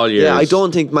year of all years. Yeah, I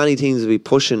don't think many teams will be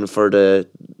pushing for the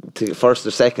first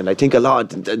or second. I think a lot,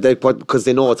 because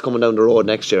they know it's coming down the road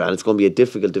next year and it's going to be a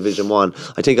difficult Division 1.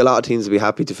 I think a lot of teams will be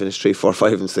happy to finish 3, 4,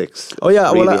 5 and 6. Oh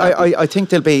yeah, really well I think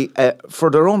they'll be, for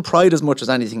their own pride as much as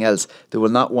anything else, they will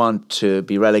not want to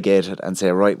be relegated and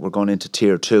say, right, we're going into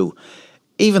Tier 2.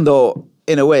 Even though,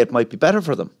 in a way, it might be better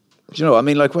for them. You know, I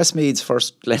mean, like Westmeath's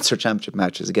first Leinster Championship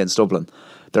match is against Dublin.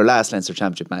 Their last Leinster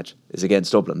Championship match is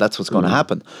against Dublin. That's what's going to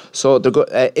happen. So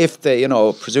if they, you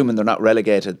know, presuming they're not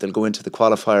relegated, they'll go into the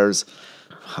qualifiers,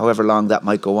 however long that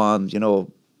might go on. You know,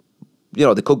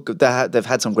 they've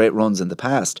had some great runs in the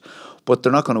past, but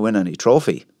they're not going to win any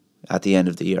trophy at the end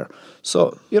of the year.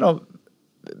 So, you know,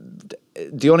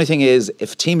 the only thing is,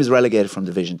 if a team is relegated from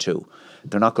Division 2,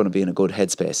 they're not going to be in a good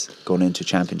headspace going into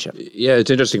Championship. Yeah,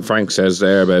 it's interesting. Frank says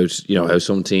there about, you know, how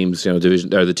some teams, you know,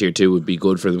 division or the Tier 2 would be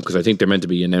good for them, because I think they're meant to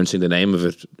be announcing the name of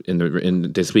it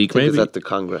in this week. Maybe it's at the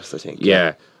Congress, I think.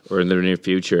 Yeah, or in the near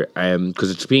future, because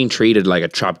it's being treated like a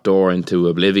trapdoor into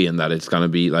oblivion, that it's going to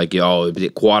be like, oh, it'd be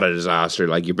quite a disaster,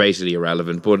 like you're basically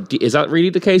irrelevant. But is that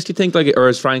really the case, do you think? Like, or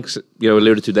as Frank's, you know,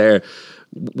 alluded to there,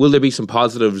 will there be some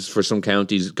positives for some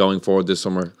counties going forward this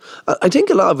summer? I think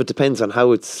a lot of it depends on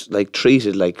how it's like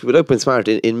treated. Like, without being smart,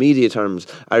 in media terms,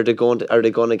 are they going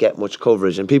to get much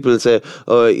coverage? And people will say,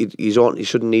 oh, you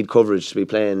shouldn't need coverage to be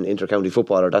playing inter-county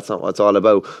football, or that's not what it's all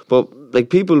about. But like,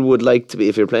 people would like to be,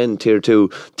 if you're playing Tier 2,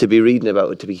 to be reading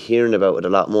about it, to be hearing about it a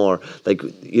lot more. Like,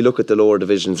 you look at the lower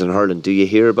divisions in hurling, do you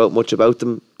hear much about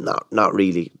them? Not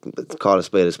really. Call a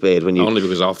spade when you only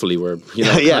because Offaly were, you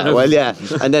know, yeah.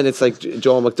 And then it's like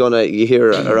Joe McDonough, you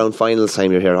hear around finals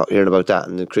time, you're hearing about that,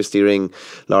 and Christy Ring,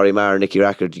 Laurie Marr, Nicky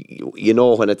Rackard, you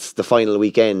know, when it's the final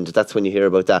weekend, that's when you hear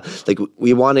about that. Like,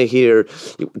 we want to hear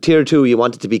Tier 2, you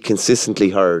want it to be consistently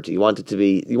heard, you want it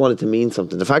to mean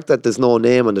something. The fact that there's no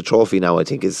name on the trophy now, I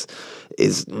think is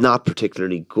not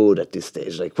particularly good at this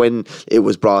stage. Like, when it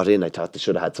was brought in, I thought they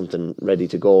should have had something ready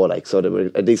to go, like, so they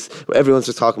were, at least everyone's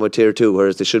just talking about Tier 2,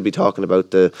 whereas they should be talking about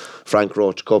the Frank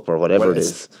Roche Cup or whatever it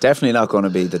is. Definitely not going to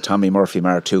be the Tommy Murphy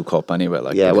Mar 2 Cup anyway.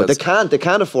 Like, yeah, well, they can't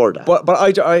afford that. But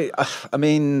I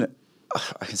mean,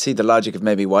 I can see the logic of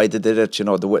maybe why they did it. You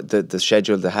know, the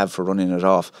schedule they have for running it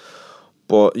off.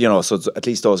 But, you know, so at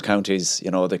least those counties,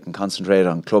 you know, they can concentrate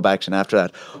on club action after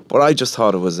that. But I just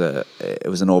thought it was a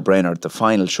no-brainer. The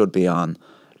final should be on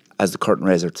as the curtain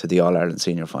raiser to the All-Ireland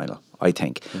Senior Final, I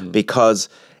think. Because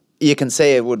you can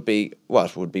say it would be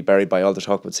buried by all the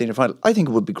talk about Senior Final. I think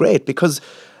it would be great because,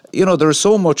 you know, there is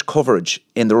so much coverage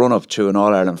in the run-up to an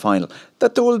All-Ireland Final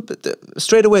that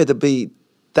straight away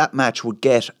that match would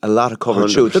get a lot of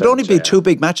coverage too. There'd only be 2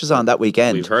 big matches on that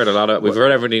weekend. We've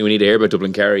heard everything we need to hear about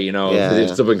Dublin Kerry, you know. If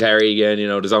it's Dublin Kerry again, you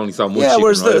know, there's only so much. Yeah,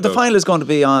 whereas the final is going to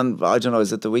be on, I don't know,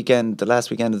 is it the last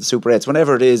weekend of the Super 8s,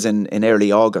 whenever it is in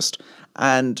early August.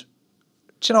 And,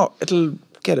 you know, it'll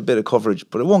get a bit of coverage,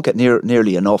 but it won't get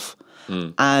nearly enough.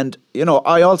 And, you know,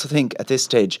 I also think at this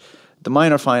stage, the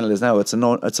minor final is now, it's an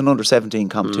under-17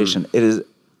 competition.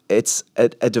 It's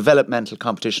a developmental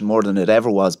competition more than it ever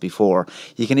was before.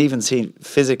 You can even see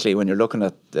physically when you're looking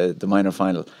at the minor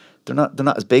final, they're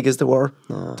not as big as they were.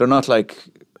 No. They're not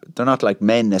like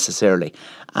men necessarily,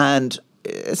 and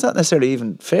it's not necessarily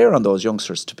even fair on those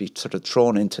youngsters to be sort of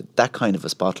thrown into that kind of a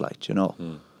spotlight. You know.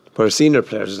 Whereas senior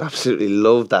players absolutely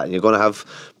love that, and you're going to have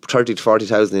 30 to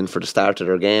 40,000 in for the start of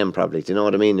their game, probably. Do you know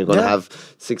what I mean? You're going to have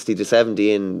 60 to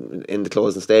 70 in the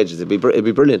closing stages. It'd be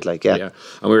brilliant, like, yeah.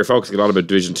 And we were focusing a lot about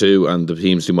Division 2 and the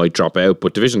teams who might drop out,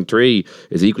 but Division 3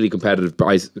 is equally competitive.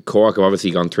 Cork have obviously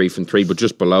gone 3 from 3, but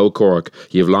just below Cork,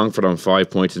 you have Longford on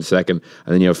 5 points in second,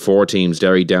 and then you have 4 teams,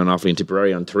 Derry, Down, Offaly and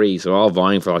Tipperary on 3, so all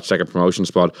vying for that second promotion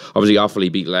spot. Obviously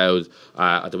Offaly beat Louth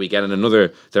at the weekend,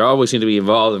 and they always seem to be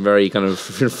involved in very kind of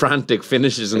frantic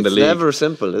finishes in the league. It's never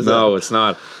simple, is it? No, it's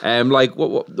not. Like,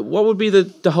 what would be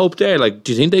the hope there? Like,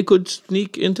 do you think they could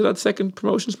sneak into that second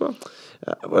promotion spot?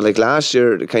 Well, like last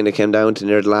year, it kind of came down to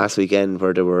near the last weekend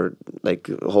where they were like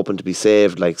hoping to be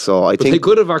saved. Like, so I think they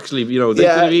could have actually, they could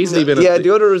have easily been. Yeah, the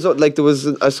other result, like there was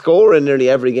a score in nearly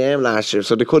every game last year,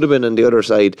 so they could have been on the other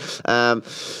side.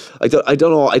 I don't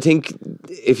know. I think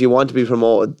if you want to be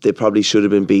promoted, they probably should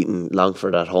have been beating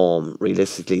Longford at home.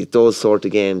 Realistically, those sort of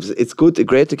games, it's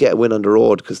great to get a win on the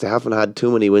road because they haven't had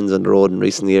too many wins on the road in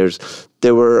recent years.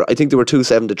 I think they were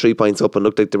 2-7 to 3 points up and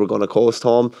looked like they were going to coast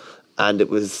home. And it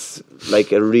was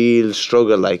like a real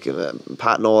struggle. Like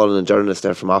Pat Nolan, a journalist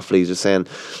there from Offaly, just saying,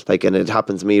 like, and it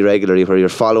happens to me regularly, where you're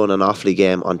following an Offaly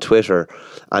game on Twitter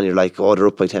and you're like, oh, they're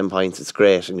up by 10 points, it's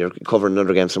great, and you're covering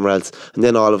another game somewhere else, and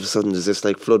then all of a sudden there's this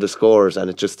like flood of scores, and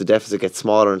the deficit gets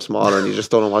smaller and smaller, and you just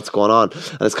don't know what's going on.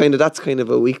 And that's kind of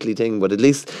a weekly thing, but at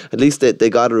least they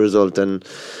got a result, and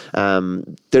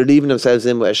they're leaving themselves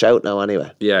in with a shout now anyway.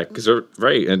 Yeah, because they're a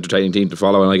very entertaining team to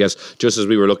follow, and I guess just as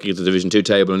we were looking at the Division 2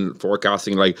 table and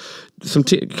forecasting, like some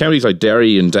counties like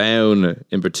Derry and Down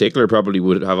in particular probably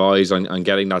would have eyes on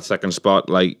getting that second spot.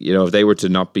 Like, if they were to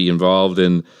not be involved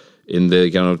in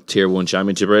the Tier 1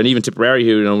 Championship, and even Tipperary,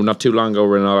 who not too long ago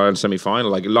were in our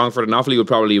semi-final, like Longford and Offaly would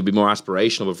probably be more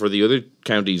aspirational, but for the other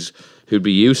counties who'd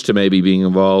be used to maybe being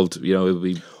involved, it would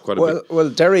be quite a bit. Well,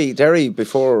 Derry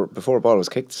before a ball was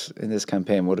kicked in this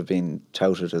campaign would have been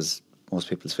touted as most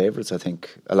people's favourites, I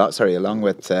think. Along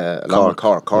with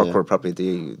Cork. Cork were probably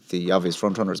the obvious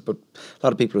front runners, but a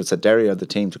lot of people would say Derry are the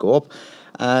team to go up.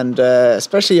 And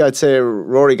especially, I'd say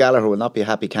Rory Gallagher will not be a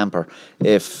happy camper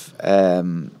if, at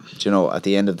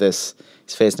the end of this,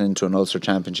 he's facing into an Ulster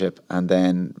Championship and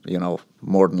then,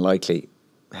 more than likely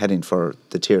heading for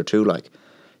the Tier 2, like.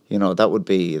 That would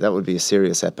be a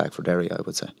serious setback for Derry, I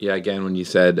would say. Yeah, again, when you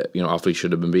said, Offaly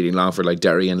should have been beating Longford, like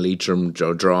Derry and Leitrim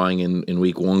drawing in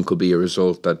week 1 could be a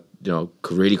result that,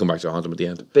 could really come back to haunt them at the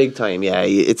end. Big time, yeah.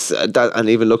 It's that, and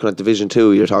even looking at Division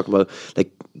 2, you're talking about,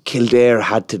 like, Kildare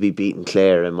had to be beating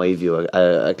Clare, in my view,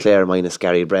 a Clare minus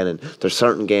Gary Brennan. There's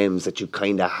certain games that you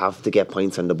kind of have to get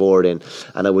points on the board in,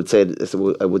 and I would say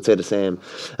the same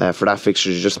for that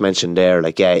fixture you just mentioned there.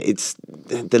 Like, yeah, it's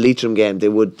the Leitrim game. They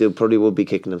probably would be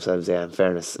kicking themselves. Yeah, in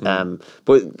fairness.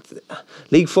 But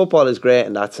league football is great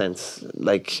in that sense.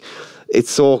 Like, it's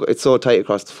so tight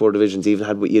across the 4 divisions.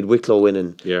 Even you had Wicklow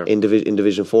winning in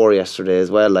Division 4 yesterday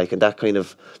as well. Like, and that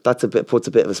puts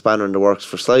a bit of a spanner in the works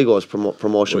for Sligo's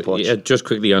promotion push. Yeah, just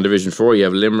quickly on Division 4, you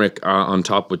have Limerick on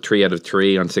top with 3 out of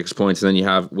 3 on 6 points, and then you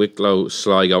have Wicklow,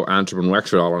 Sligo, Antrim, and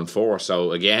Wexford all on 4.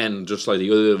 So again, just like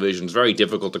the other divisions, very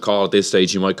difficult to call at this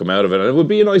stage. You might come out of it, and it would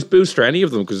be a nice boost for any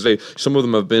of them because some of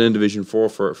them have been in Division 4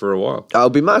 for a while. It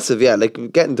would be massive, yeah.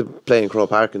 Like getting to play in Croke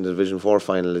Park in the Division 4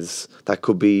 final that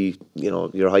could be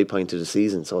your high point of the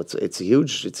season. So it's a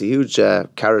huge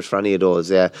carrot for any of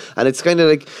those, yeah. And it's kind of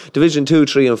like Division 2,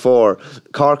 3 and 4,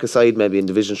 Cork aside maybe in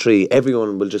Division 3,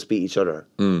 everyone will just beat each other.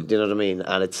 Do you know what I mean?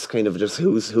 And it's kind of just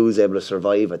who's able to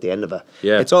survive at the end of it.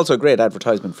 Yeah. It's also a great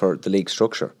advertisement for the league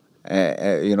structure.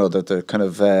 The kind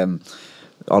of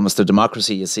almost the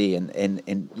democracy you see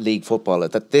in league football,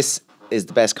 that this is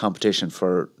the best competition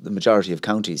for the majority of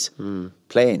counties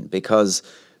playing, because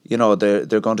they're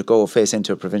going to go face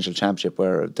into a provincial championship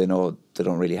where they know they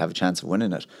don't really have a chance of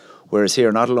winning it. Whereas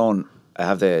here, not alone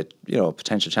have they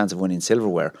potential chance of winning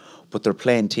silverware, but they're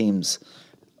playing teams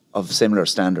of similar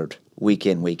standard week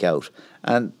in, week out.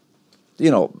 And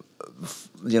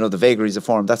the vagaries of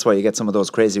form, that's why you get some of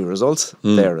those crazy results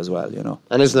there as well,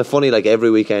 And isn't it funny, like every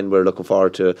weekend we're looking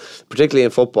forward to, particularly in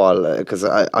football, because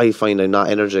I find I'm not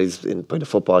energised by the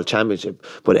football championship,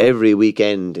 but every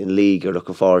weekend in league you're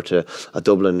looking forward to a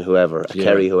Dublin whoever, a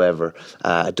Kerry whoever,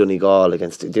 a Donegal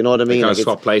against, do you know what I mean? They kind of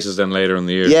swap places then later in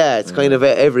the year. Yeah, it's kind of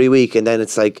every week, and then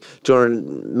it's like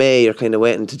during May you're kind of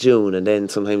waiting to June, and then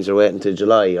sometimes you're waiting to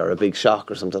July or a big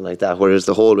shock or something like that, whereas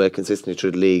the whole way consistently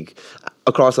through the league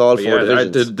across all 4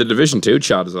 divisions. The Division 2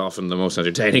 chat is often the most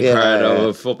entertaining part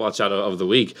of football chat of the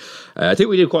week. I think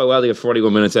we did quite well to get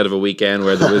 41 minutes out of a weekend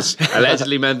where there was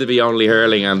allegedly meant to be only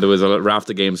hurling and there was a raft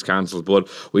of games cancelled, but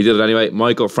we did it anyway.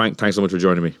 Michael, Frank, thanks so much for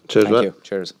joining me. Cheers, Thank you.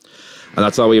 Cheers. And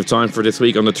that's all we have time for this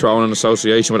week on the Throne in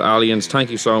association with Allianz.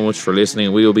 Thank you so much for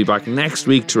listening. We will be back next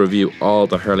week to review all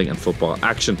the hurling and football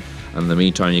action. And in the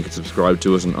meantime, you can subscribe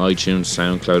to us on iTunes,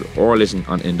 SoundCloud, or listen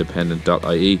on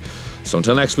independent.ie. So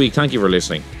until next week, thank you for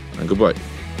listening, and goodbye.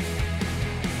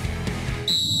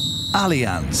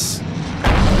 Allianz,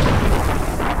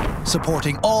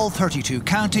 supporting all 32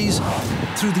 counties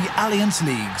through the Allianz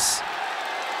Leagues.